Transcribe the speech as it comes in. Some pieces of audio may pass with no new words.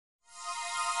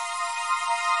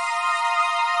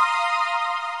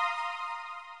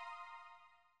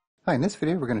Hi, in this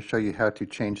video we're going to show you how to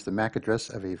change the MAC address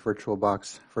of a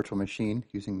VirtualBox virtual machine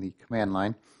using the command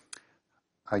line.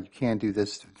 You can do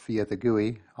this via the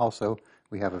GUI. Also,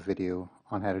 we have a video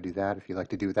on how to do that. If you'd like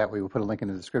to do it that way, we'll put a link in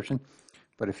the description.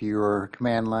 But if you're a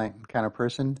command line kind of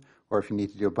person, or if you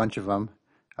need to do a bunch of them,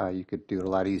 you could do it a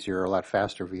lot easier, a lot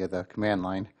faster via the command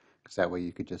line, because that way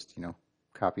you could just,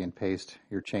 copy and paste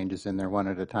your changes in there one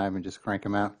at a time and just crank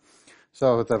them out.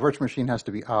 So the virtual machine has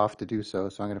to be off to do so.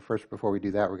 So I'm going to first, before we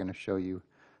do that, we're going to show you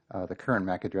the current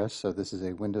MAC address. So this is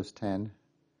a Windows 10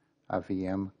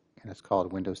 VM, and it's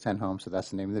called Windows 10 Home. So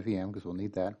that's the name of the VM because we'll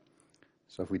need that.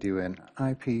 So if we do an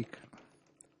IP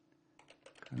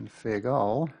config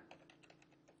all,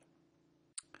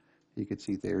 you can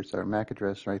see there's our MAC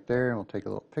address right there. And we'll take a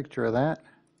little picture of that.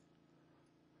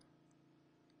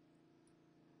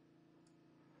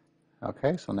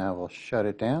 Okay, so now we'll shut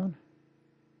it down.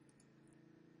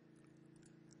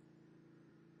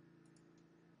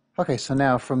 Okay, so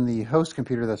now from the host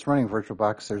computer that's running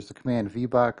VirtualBox, there's the command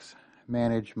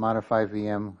vboxmanage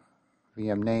modifyvm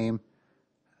VM name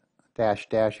 --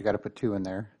 you got to put 2 in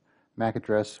there. MAC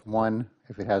address 1.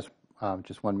 If it has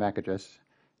just one MAC address,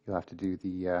 you'll have to do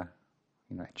the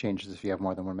changes if you have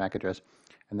more than one MAC address,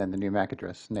 and then the new MAC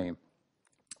address name.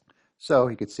 So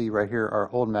you can see right here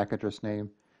our old MAC address name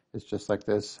is just like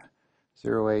this: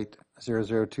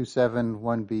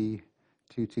 0800271B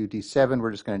 22D7.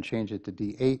 We're just going to change it to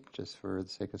D8 just for the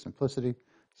sake of simplicity.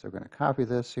 So we're going to copy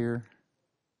this here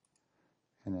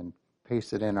and then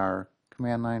paste it in our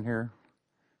command line here.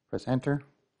 Press enter.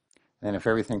 And if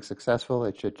everything's successful,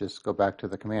 it should just go back to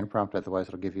the command prompt. Otherwise,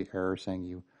 it'll give you error saying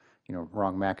you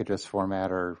wrong MAC address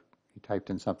format, or you typed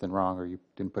in something wrong, or you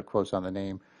didn't put quotes on the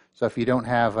name. So if you don't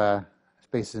have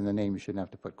spaces in the name, you shouldn't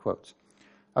have to put quotes.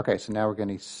 Okay, so now we're going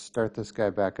to start this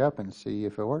guy back up and see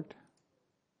if it worked.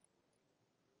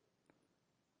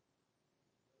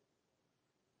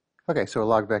 Okay, so we'll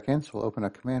log back in. So we'll open a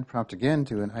command prompt again,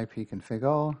 do an IP config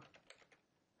all.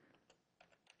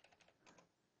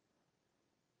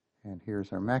 And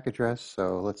here's our MAC address.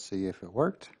 So let's see if it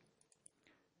worked.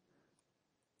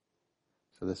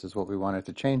 So this is what we wanted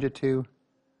to change it to.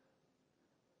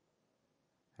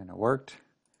 And it worked.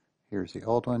 Here's the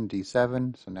old one,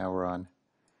 D7. So now we're on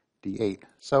D8.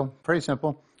 So pretty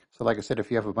simple. So like I said,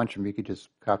 if you have a bunch of them, you could just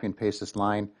copy and paste this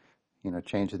line,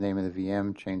 change the name of the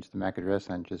VM, change the MAC address,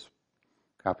 and just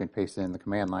copy and paste it in the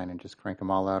command line and just crank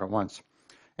them all out at once.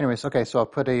 Anyways, okay, so I'll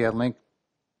put a link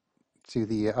to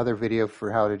the other video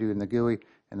for how to do it in the GUI,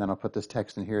 and then I'll put this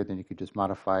text in here. Then you could just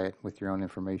modify it with your own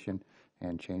information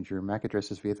and change your MAC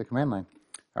addresses via the command line.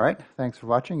 All right, thanks for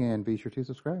watching, and be sure to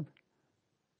subscribe.